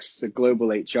X, a global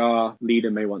HR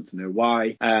leader may want to know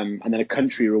Y, and then a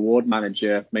country reward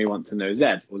manager may want to know Z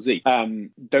or Z.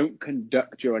 Don't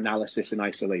conduct your analysis in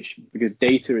isolation, because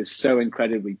data is so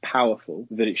incredibly powerful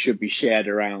that it should be shared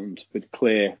around with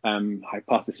clear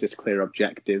hypothesis, clear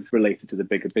objective related to the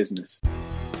bigger business.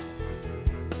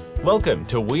 Welcome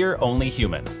to We're Only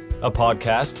Human, a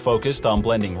podcast focused on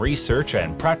blending research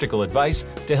and practical advice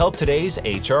to help today's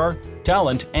HR,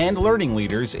 talent, and learning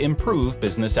leaders improve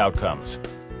business outcomes.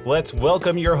 Let's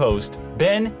welcome your host,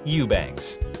 Ben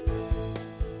Eubanks.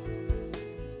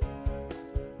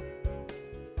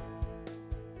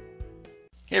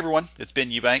 Hey everyone, it's Ben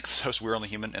Eubanks, host of We're Only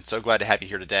Human, and so glad to have you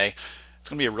here today. It's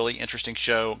going to be a really interesting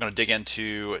show. I'm going to dig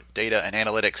into data and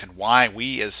analytics and why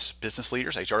we as business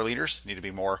leaders, HR leaders, need to be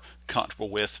more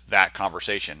comfortable with that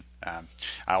conversation.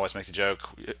 I always make the joke,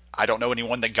 I don't know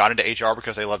anyone that got into HR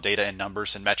because they love data and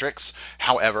numbers and metrics.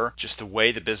 However, just the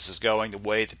way the business is going, the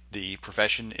way that the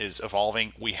profession is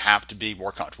evolving, we have to be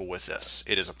more comfortable with this.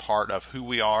 It is a part of who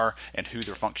we are and who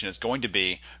their function is going to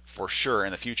be for sure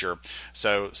in the future.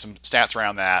 So some stats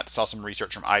around that. Saw some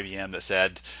research from IBM that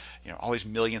said, all these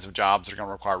millions of jobs are going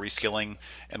to require reskilling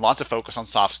and lots of focus on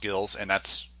soft skills, and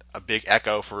that's a big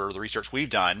echo for the research we've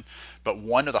done. But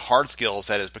one of the hard skills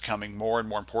that is becoming more and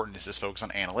more important is this focus on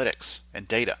analytics and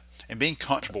data and being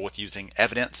comfortable with using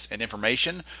evidence and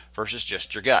information versus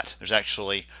just your gut. There's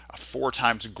actually a 4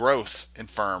 times growth in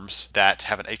firms that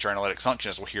have an HR analytics function,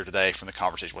 as we'll hear today from the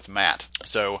conversation with Matt.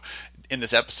 So in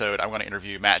this episode, I'm going to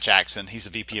interview Matt Jackson. He's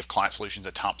the VP of Client Solutions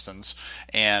at Thomson's,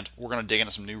 and we're going to dig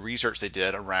into some new research they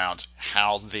did around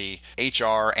how the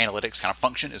HR analytics kind of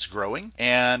function is growing,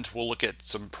 and we'll look at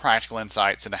some practical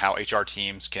insights into how HR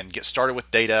teams can get started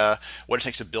with data, what it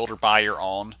takes to build or buy your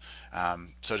own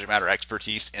subject matter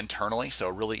expertise internally. So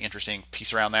a really interesting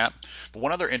piece around that. But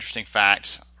one other interesting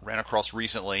fact I ran across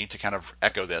recently to kind of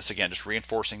echo this, again, just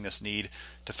reinforcing this need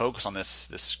to focus on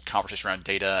this conversation around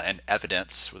data and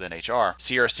evidence within HR.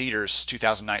 Sierra Cedar's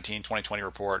 2019-2020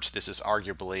 report, this is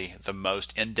arguably the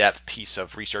most in-depth piece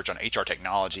of research on HR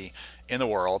technology in the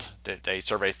world. They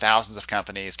survey thousands of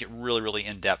companies, get really, really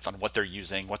in-depth on what they're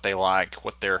using, what they like,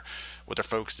 what their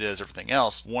focus is, everything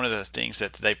else. One of the things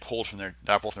that they pulled from their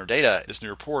data, this new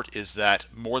report, is that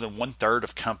more than 1/3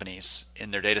 of companies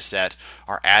in their data set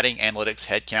are adding analytics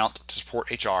headcount to support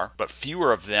HR, but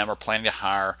fewer of them are planning to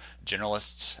hire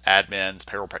generalists, admins,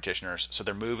 payroll practitioners. So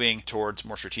they're moving towards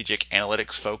more strategic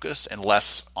analytics focus and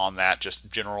less on that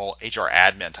just general HR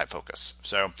admin type focus.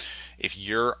 So if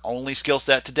your only skill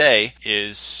set today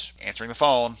is answering the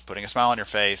phone, putting a smile on your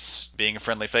face, being a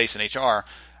friendly face in HR,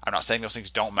 I'm not saying those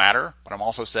things don't matter, but I'm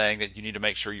also saying that you need to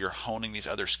make sure you're honing these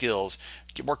other skills,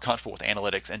 get more comfortable with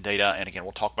analytics and data. And again,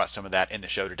 we'll talk about some of that in the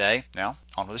show today. Now,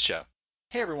 on with the show.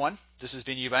 Hey everyone, this is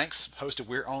Ben Eubanks, host of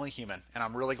We're Only Human, and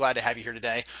I'm really glad to have you here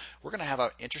today. We're going to have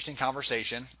an interesting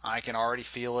conversation. I can already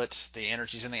feel it. The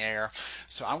energy's in the air.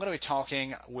 So I'm going to be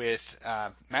talking with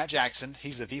Matt Jackson.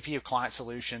 He's the VP of Client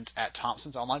Solutions at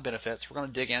Thomson's Online Benefits. We're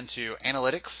going to dig into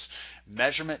analytics,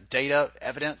 measurement, data,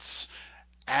 evidence,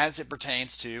 as it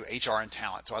pertains to HR and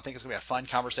talent. So I think it's going to be a fun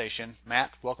conversation.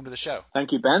 Matt, welcome to the show.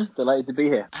 Thank you, Ben. Delighted to be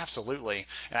here. Absolutely.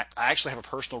 And I actually have a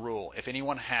personal rule. If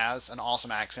anyone has an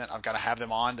awesome accent, I've got to have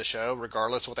them on the show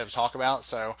regardless of what they have to talk about.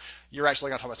 So you're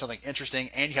actually going to talk about something interesting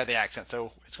and you have the accent.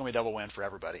 So it's going to be a double win for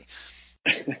everybody.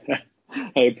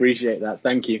 I appreciate that.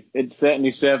 Thank you. It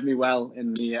certainly served me well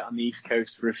on the East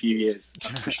Coast for a few years.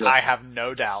 That's for sure. I have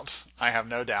no doubt.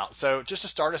 So just to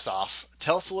start us off,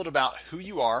 tell us a little about who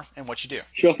you are and what you do.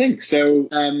 Sure thing. So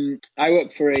I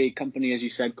work for a company, as you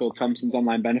said, called Thomson's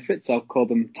Online Benefits. I'll call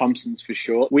them Thomson's for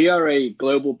short. We are a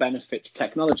global benefits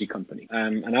technology company,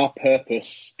 and our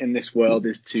purpose in this world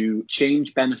is to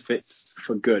change benefits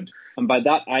for good. And by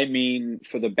that, I mean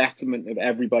for the betterment of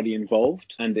everybody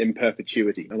involved and in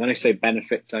perpetuity. And when I say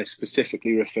benefits, I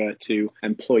specifically refer to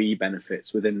employee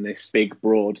benefits within this big,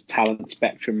 broad talent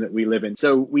spectrum that we live in.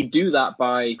 So we do that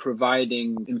by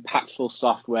providing impactful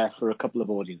software for a couple of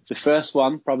audiences. The first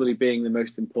one, probably being the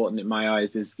most important in my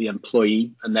eyes, is the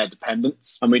employee and their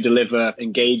dependents. And we deliver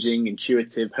engaging,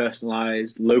 intuitive,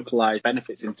 personalized, localized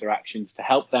benefits interactions to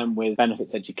help them with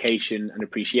benefits education and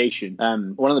appreciation.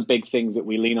 One of the big things that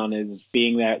we lean on is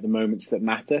being there at the moments that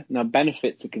matter. Now,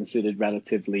 benefits are considered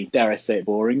relatively, dare I say it,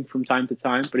 boring from time to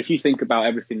time. But if you think about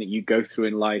everything that you go through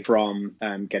in life, from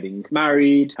getting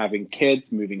married, having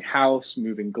kids, moving house,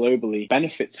 moving globally,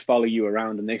 benefits follow you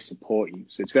around and they support you.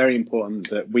 So it's very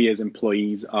important that we as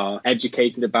employees are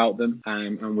educated about them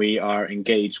and we are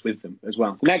engaged with them as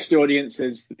well. The next audience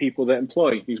is the people that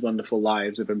employ these wonderful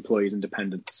lives of employees and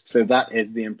dependents. So that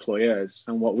is the employers.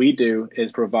 And what we do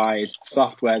is provide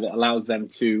software that allows them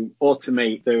to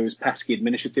automate those pesky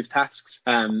administrative tasks,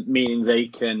 meaning they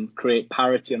can create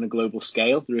parity on a global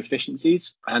scale through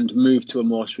efficiencies and move to a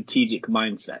more strategic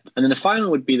mindset. And then the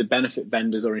final would be the benefit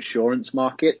vendors or insurance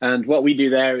market. And what we do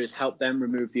there is help them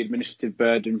remove the administrative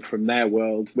burden from their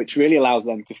world, which really allows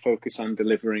them to focus on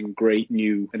delivering great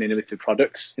new and innovative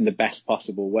products in the best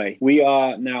possible way. We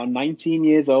are now 19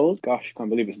 years old. Gosh, I can't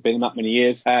believe it's been that many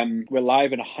years. We're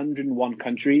live in 101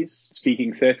 countries,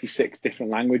 speaking 36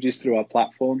 different languages through our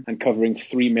platform and covering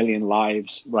 3 million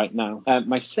lives right now.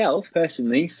 Myself,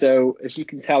 personally, so as you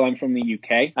can tell, I'm from the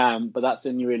UK, but that's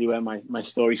only really where my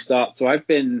story starts. So I've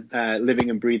been living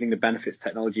and breathing the benefits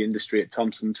technology industry at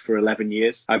Thomsons for 11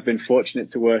 years. I've been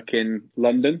fortunate to work in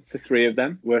London for 3 of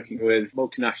them, working with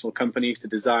multinational companies to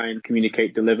design,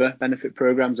 communicate, deliver benefit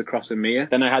programs across EMEA.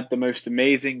 Then I had the most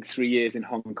amazing 3 years in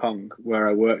Hong Kong, where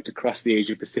I worked across the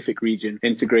Asia Pacific region,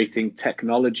 integrating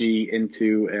technology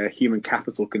into a human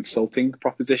capital consulting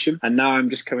proposition. And now I'm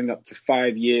just coming up to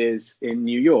 5 years in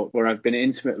New York, where I've been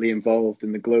intimately involved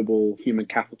in the global human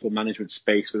capital management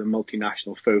space with a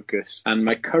multinational focus. And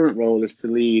my current role is to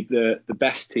lead the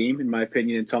best team, in my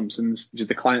opinion, in Thomsons, which is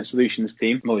the client solutions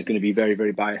team. I'm always going to be very,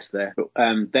 very biased there. But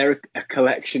they're a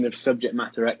collection of subject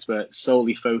matter experts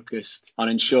solely focused on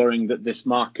ensuring that this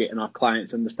market and our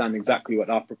clients understand exactly what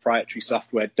our proprietary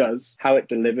software does, how it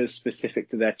delivers specific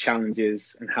to their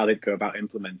challenges, and how they'd go about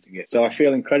implementing it. So I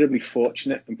feel incredibly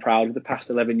fortunate and proud of the past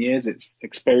 11 years. It's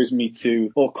exposed me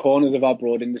to all corners of our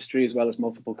broad industry, as well as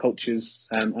multiple cultures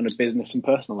on a business and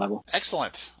personal level.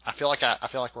 Excellent. I feel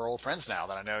like we're old friends now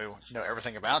that I know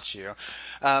everything about you.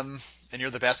 And you're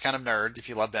the best kind of nerd if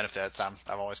you love benefits. I'm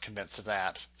always convinced of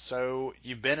that. So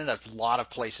you've been in a lot of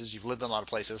places. You've lived in a lot of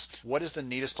places. What is the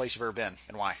neatest place you've ever been,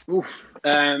 and why?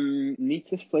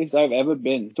 Neatest place I've ever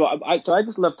been. So I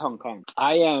just loved Hong Kong.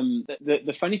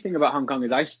 The funny thing about Hong Kong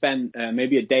is I spent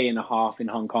maybe a day and a half in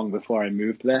Hong Kong before I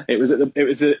moved there. It was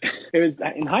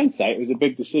in hindsight, it was a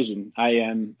big decision.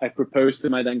 I proposed to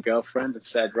my then girlfriend and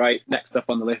said, right, next up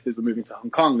on the list is we're moving to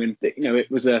Hong Kong, and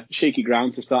it was a shaky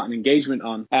ground to start an engagement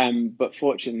on. But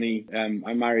fortunately,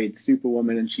 I married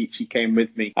Superwoman, and she came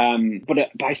with me. But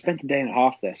I spent a day and a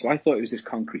half there, so I thought it was this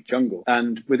concrete jungle.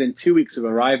 And within 2 weeks of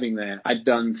arriving there, I'd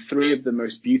done 3 of the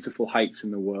most beautiful hikes in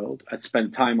the world. I'd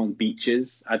spent time on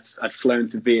beaches. I'd flown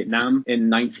to Vietnam in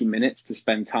 90 minutes to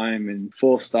spend time in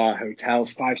 4-star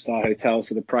hotels, 5-star hotels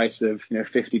for the price of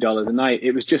 $50 a night.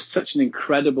 It was just such an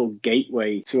incredible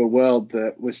gateway to a world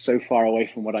that was so far away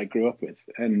from what I grew up with.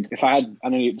 And I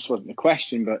know this wasn't the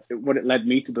question, but what it led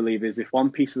me to believe is, if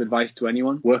one piece of advice to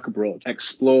anyone, work abroad,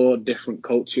 explore different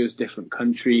cultures, different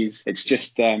countries. It's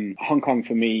just Hong Kong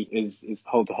for me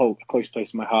holds a close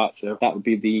place in my heart. So that would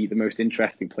be the most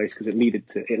interesting place, because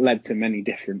it led to many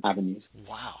different avenues.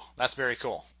 Wow, that's very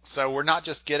cool. So we're not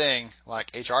just getting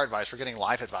like HR advice, we're getting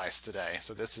life advice today.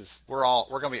 So we're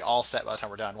going to be all set by the time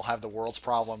we're done. We'll have the world's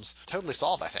problems totally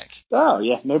solved, I think. Oh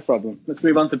yeah, no problem. Let's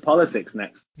move on to politics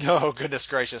next. Oh, goodness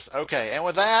gracious. Okay, and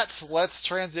with that, let's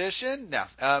transition. Now,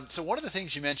 so one of the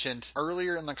things you mentioned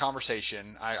earlier in the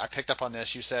conversation, I picked up on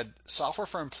this. You said software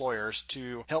for employers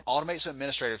to help automate some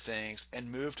administrative things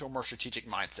and move to a more strategic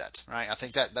mindset, right? I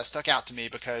think that stuck out to me,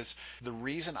 because the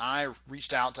reason I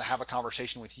reached out to have a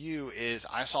conversation with you is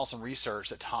I saw some research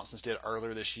that Thomsons did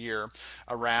earlier this year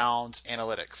around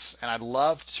analytics. And I'd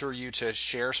love for you to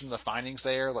share some of the findings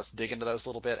there. Let's dig into those a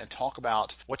little bit and talk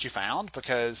about what you found,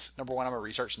 because number one, I'm a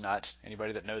research nut.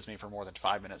 Anybody that knows me for more than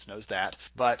 5 minutes knows that.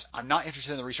 But I'm not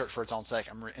interested in the research for its own sake.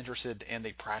 I'm interested in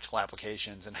the practical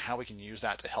applications and how we can use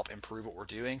that to help improve what we're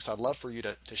doing. So I'd love for you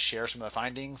to share some of the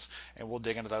findings, and we'll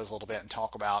dig into those a little bit and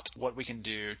talk about what we can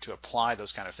do to apply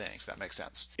those kind of things. If that makes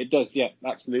sense. It does, yeah,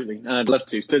 absolutely. And I'd love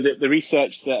to. So the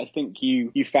research that I think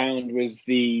you found was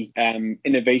the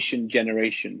innovation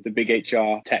generation, the big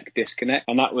HR tech disconnect.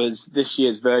 And that was this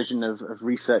year's version of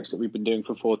research that we've been doing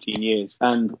for 14 years.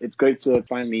 And it's great to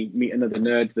finally meet another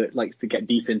nerd that likes to get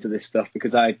deep into this stuff,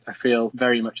 because I feel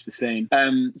very much the same.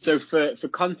 So for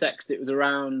context, it was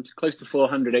around close to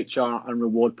 400 HR and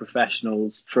reward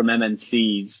professionals from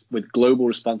MNCs with global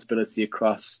responsibility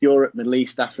across Europe, Middle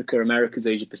East, Africa, Americas,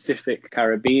 Asia Pacific,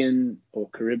 Caribbean,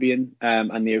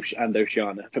 and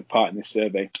Oceania took part in this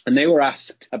survey. And they were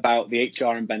asked about the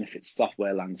HR and benefits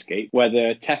software landscape,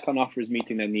 whether tech on offer is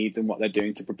meeting their needs, and what they're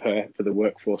doing to prepare for the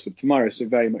workforce of tomorrow. So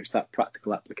very much that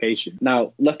practical application.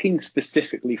 Now, looking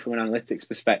specifically from an analytics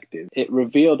perspective, it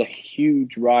revealed a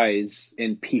huge rise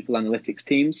in people analytics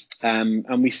teams.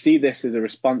 And we see this as a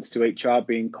response to HR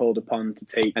being called upon to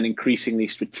take an increasingly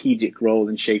strategic role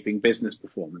in shaping business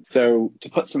performance. So to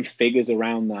put some figures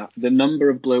around that, the number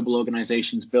of global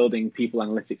organizations building people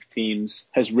analytics teams performance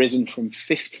has risen from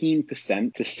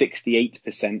 15% to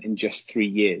 68% in just 3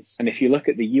 years. And if you look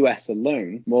at the US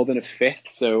alone, more than a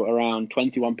fifth, so around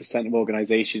 21% of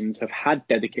organizations have had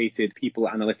dedicated people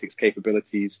analytics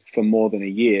capabilities for more than a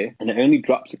year. And it only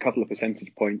drops a couple of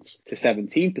percentage points to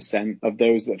 17% of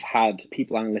those that have had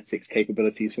people analytics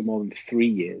capabilities for more than 3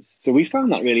 years. So we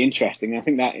found that really interesting. I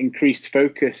think that increased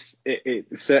focus, it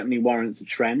certainly warrants a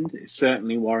trend. It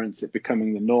certainly warrants it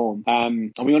becoming the norm.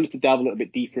 And we wanted to delve a little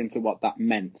bit deeper into what that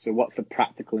meant. So what's the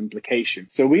practical implication?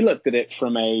 So we looked at it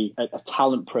from a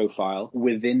talent profile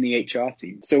within the HR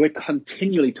team. So we're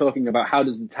continually talking about how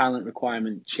does the talent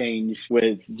requirement change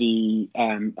with the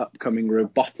upcoming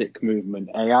robotic movement,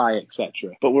 AI,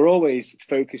 etc. But we're always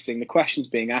focusing the questions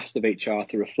being asked of HR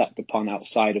to reflect upon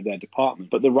outside of their department.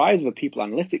 But the rise of a people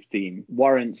analytics team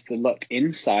warrants the look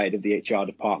inside of the HR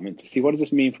department to see what does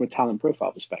this mean from a talent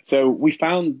profile perspective. So we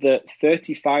found that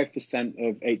 35%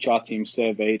 of HR teams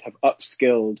surveyed have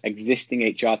upskilled existing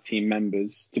HR team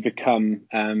members to become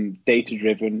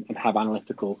data-driven and have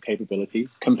analytical capabilities,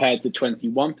 compared to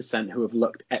 21% who have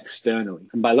looked externally.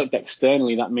 And by looked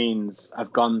externally, that means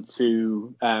I've gone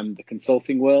to the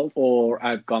consulting world, or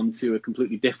I've gone to a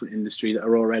completely different industry that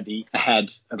are already ahead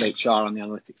of HR on the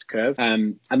analytics curve.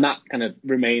 And that kind of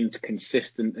remains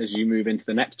consistent as you move into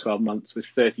the next 12 months, with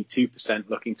 32%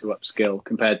 looking to upskill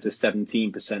compared to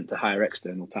 17% to hire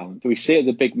external talent. So we see it as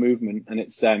a big movement, and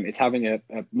it's having a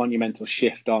monumental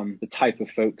shift on the type of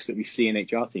folks that we see in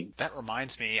HR teams. That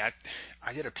reminds me,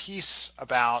 I did a piece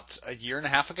about a year and a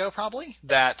half ago, probably,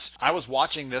 that I was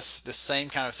watching this same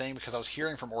kind of thing because I was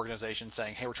hearing from organizations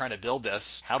saying, hey, we're trying to build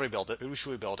this. How do we build it? Who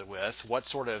should we build it with? What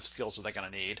sort of skills are they going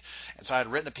to need? And so I had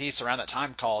written a piece around that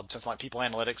time called something like People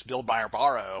Analytics Build, Buy, or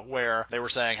Borrow, where they were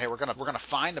saying, hey, we're going to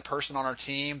find the person on our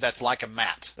team that's like a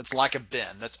Matt, that's like a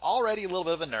Ben, that's already a little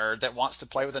bit of a nerd, that wants to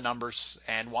play with the numbers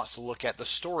and wants to look at the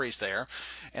stories there.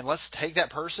 And let's take that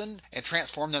person and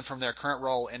transform them from their current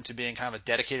role into being kind of a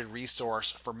dedicated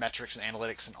resource for metrics and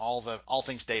analytics and all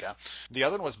things data. The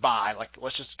other one was buy, like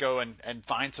let's just go and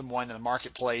find someone in the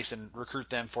marketplace and recruit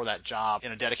them for that job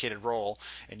in a dedicated role.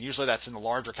 And usually that's in the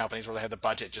larger companies where they have the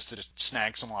budget just to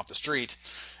snag someone off the street.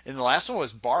 And the last one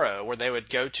was borrow, where they would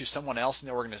go to someone else in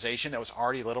the organization that was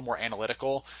already a little more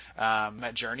analytical,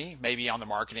 that journey, maybe on the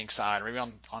marketing side, or maybe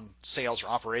on sales or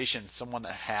operations, someone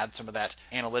that had some of that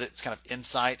analytics kind of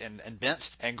insight and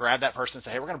bent, and grab that person and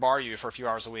say, hey, we're going to borrow you for a few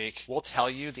hours a week. We'll tell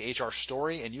you the HR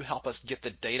story, and you help us get the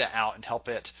data out and help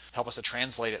us to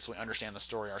translate it so we understand the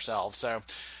story ourselves. So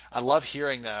I love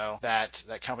hearing, though, that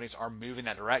companies are moving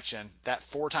that direction. That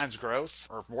 4 times growth,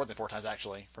 or more than 4 times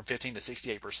actually, from 15 to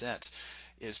 68%,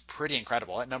 is pretty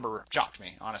incredible. That number shocked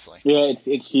me, honestly. Yeah,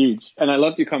 it's huge. And I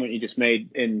love the comment you just made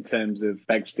in terms of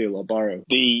beg, steal, or borrow.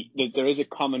 There is a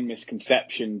common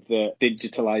misconception that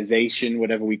digitalization,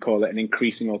 whatever we call it, and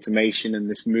increasing automation and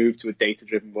this move to a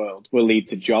data-driven world will lead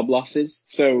to job losses.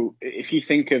 So if you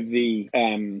think of the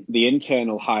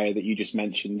internal hire that you just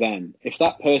mentioned then, if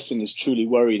that person is truly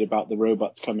worried about the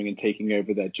robots coming and taking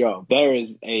over their job, there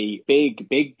is a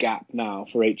big gap now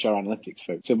for HR analytics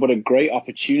folks. So what a great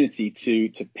opportunity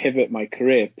to pivot my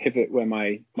career, pivot where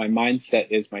my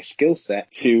mindset is, my skill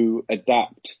set, to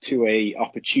adapt to a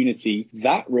opportunity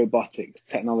that robotics,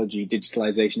 technology,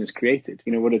 digitalization has created.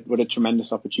 You know, what a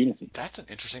tremendous opportunity. That's an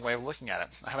interesting way of looking at it.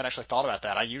 I haven't actually thought about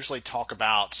that. I usually talk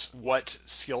about what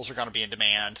skills are going to be in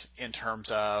demand in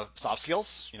terms of soft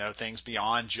skills, you know, things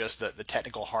beyond just the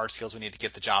technical hard skills we need to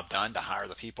get the job done, to hire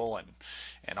the people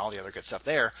and all the other good stuff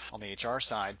there on the HR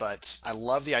side. But I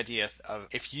love the idea of,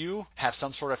 if you have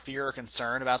some sort of fear or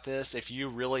concern about this, if you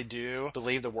really do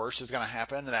believe the worst is going to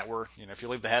happen, and that if you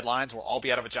leave the headlines, we'll all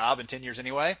be out of a job in 10 years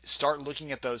anyway, start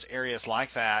looking at those areas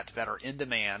like that are in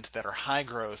demand, that are high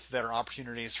growth, that are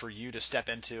opportunities for you to step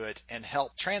into it and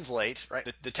help translate, right?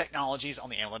 The technologies on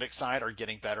the analytics side are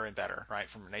getting better and better, right?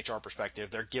 From an HR perspective,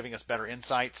 they're giving us better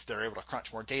insights. They're able to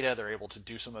crunch more data. They're able to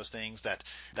do some of those things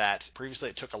that previously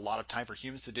it took a lot of time for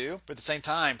humans to do. But at the same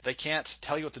time, they can't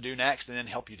tell you what to do next and then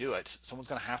help you do it. Someone's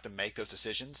going to have to make those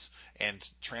decisions and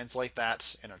translate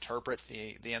that and interpret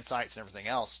the insights and everything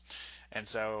else. And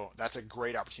so that's a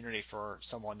great opportunity for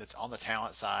someone that's on the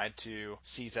talent side to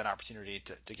seize that opportunity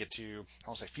to get to, I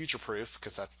won't say future proof,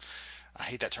 because I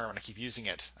hate that term and I keep using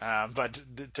it, but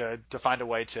to find a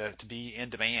way to be in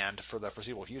demand for the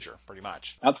foreseeable future, pretty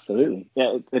much. Absolutely.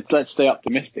 Yeah, let's stay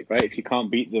optimistic, right? If you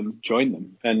can't beat them, join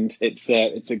them. And it's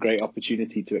a great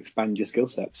opportunity to expand your skill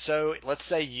set. So let's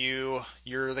say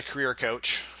you're the career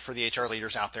coach for the HR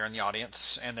leaders out there in the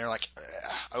audience, and they're like,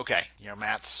 okay,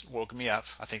 Matt's woken me up.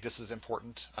 I think this is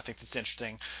important. I think this is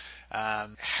interesting.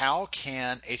 How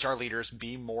can HR leaders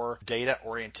be more data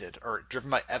oriented or driven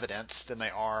by evidence than they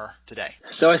are today? day?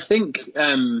 So I think,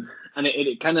 and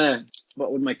it kind of,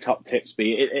 what would my top tips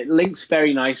be? It links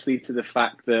very nicely to the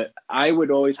fact that I would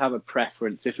always have a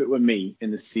preference, if it were me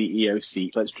in the CEO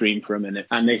seat, let's dream for a minute,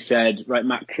 and they said, right,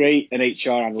 Matt, create an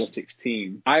HR analytics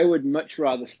team. I would much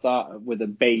rather start with a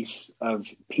base of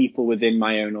people within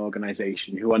my own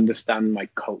organization who understand my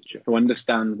culture, who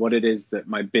understand what it is that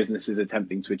my business is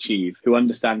attempting to achieve, who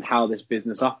understand how this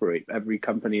business operates. Every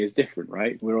company is different,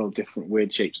 right? We're all different,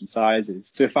 weird shapes and sizes.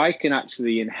 So if I can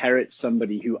actually inherit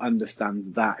somebody who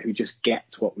understands that, who just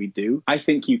gets what we do, I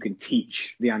think you can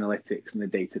teach the analytics and the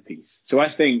data piece. So I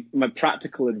think my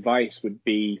practical advice would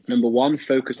be, number one,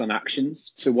 focus on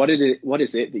actions. So what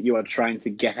is it that you are trying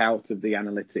to get out of the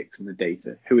analytics and the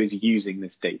data? Who is using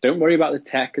this data? Don't worry about the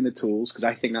tech and the tools, because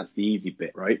I think that's the easy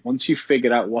bit, right? Once you've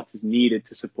figured out what is needed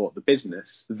to support the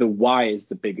business, the why is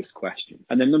the biggest question.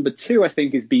 And then number two, I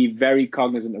think, is be very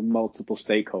cognizant of multiple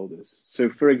stakeholders. So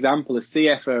for example, a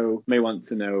CFO may want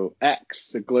to know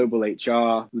X, a global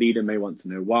HR leader may want to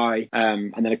know Y,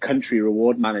 and then a country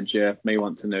reward manager may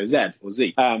want to know Z or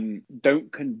Z.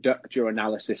 Don't conduct your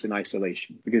analysis in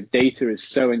isolation, because data is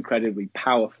so incredibly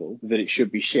powerful that it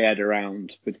should be shared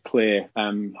around with clear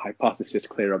hypothesis,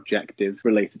 clear objective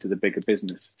related to the bigger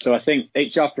business. So I think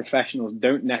HR professionals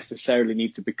don't necessarily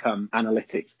need to become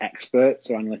analytics experts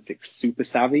or analytics super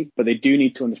savvy, but they do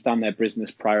need to understand their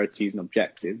business priorities and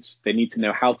objectives. They need to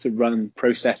know how to run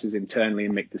processes internally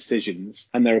and make decisions.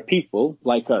 And there are people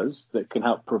like us that can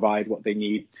help provide what they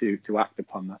need to act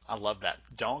upon that. I love that.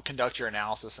 Don't conduct your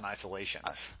analysis in isolation.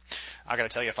 I got to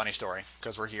tell you a funny story,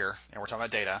 because we're here and we're talking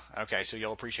about data. Okay, so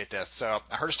you'll appreciate this. So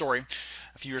I heard a story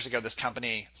a few years ago. This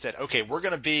company said, okay, we're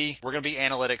going to be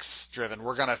analytics driven.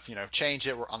 We're going to, change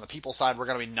it. We're on the people side. We're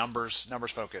going to be numbers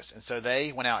focused. And so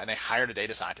they went out and they hired a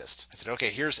data scientist. I said, okay,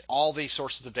 here's all the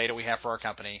sources of data we have for our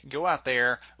company. Go out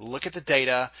there, look at the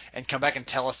data, and come back and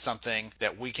tell us something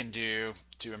that we can do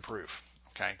to improve.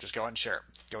 Okay, just go ahead and share it.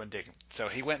 Go and dig. So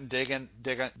he went and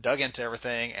dug into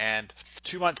everything, and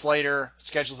 2 months later,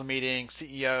 schedules a meeting.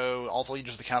 CEO, all the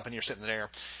leaders of the company are sitting there.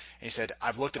 And he said,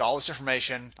 I've looked at all this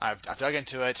information, I've dug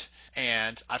into it,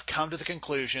 and I've come to the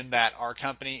conclusion that our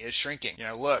company is shrinking.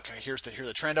 Look, here's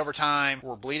the trend over time.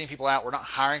 We're bleeding people out. We're not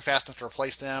hiring fast enough to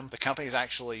replace them. The company is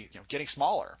actually getting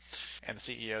smaller. And the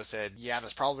CEO said, yeah,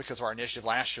 that's probably because of our initiative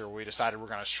last year. We decided we're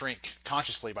going to shrink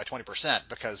consciously by 20%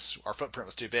 because our footprint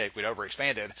was too big. We'd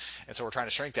overexpanded. And so we're trying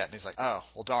to shrink that. And he's like, oh,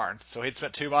 well, darn. So he'd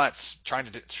spent 2 months trying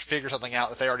to figure something out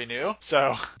that they already knew.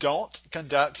 So don't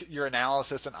conduct your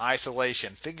analysis in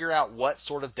isolation. Figure out what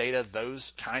sort of data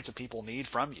those kinds of people need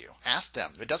from you. Ask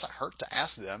them. It doesn't hurt to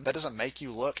ask them. That doesn't make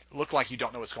you look like you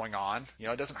don't know what's going on.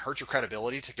 It doesn't hurt your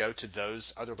credibility to go to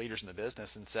those other leaders in the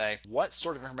business and say, what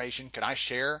sort of information could I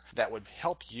share that would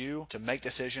help you to make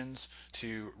decisions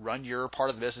to run your part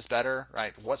of the business better,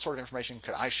 right? What sort of information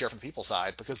could I share from the people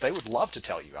side? Because they would love to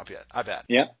tell you, I bet.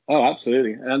 Yeah. Oh,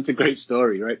 absolutely. And that's a great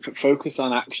story, right? Focus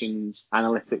on actions.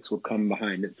 Analytics will come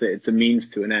behind. It's a means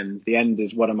to an end. The end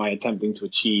is, what am I attempting to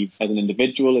achieve as an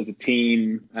individual, as a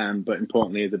team, but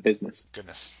importantly as a business.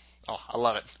 Goodness. Oh, I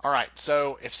love it. All right.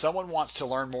 So if someone wants to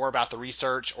learn more about the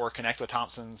research or connect with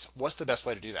Thomsons, what's the best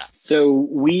way to do that? So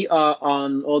we are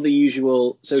on all the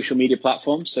usual social media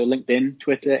platforms. So LinkedIn,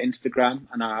 Twitter, Instagram,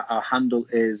 and our handle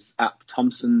is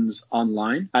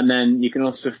 @ThomsonsOnline. And then you can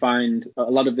also find a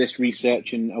lot of this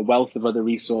research and a wealth of other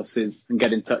resources and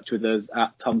get in touch with us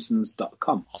at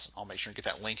thomsons.com. Awesome. I'll make sure and get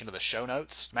that link into the show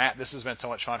notes. Matt, this has been so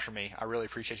much fun for me. I really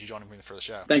appreciate you joining me for the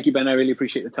show. Thank you, Ben. I really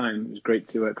appreciate the time. It was great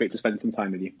to spend some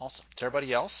time with you. Awesome. To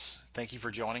everybody else, thank you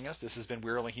for joining us. This has been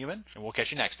We're Only Human, and we'll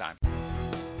catch you next time.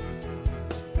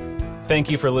 Thank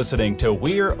you for listening to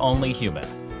We're Only Human.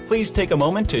 Please take a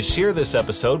moment to share this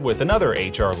episode with another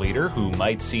HR leader who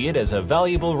might see it as a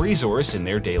valuable resource in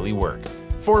their daily work.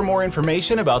 For more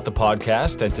information about the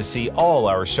podcast and to see all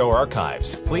our show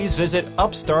archives, please visit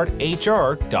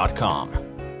upstarthr.com.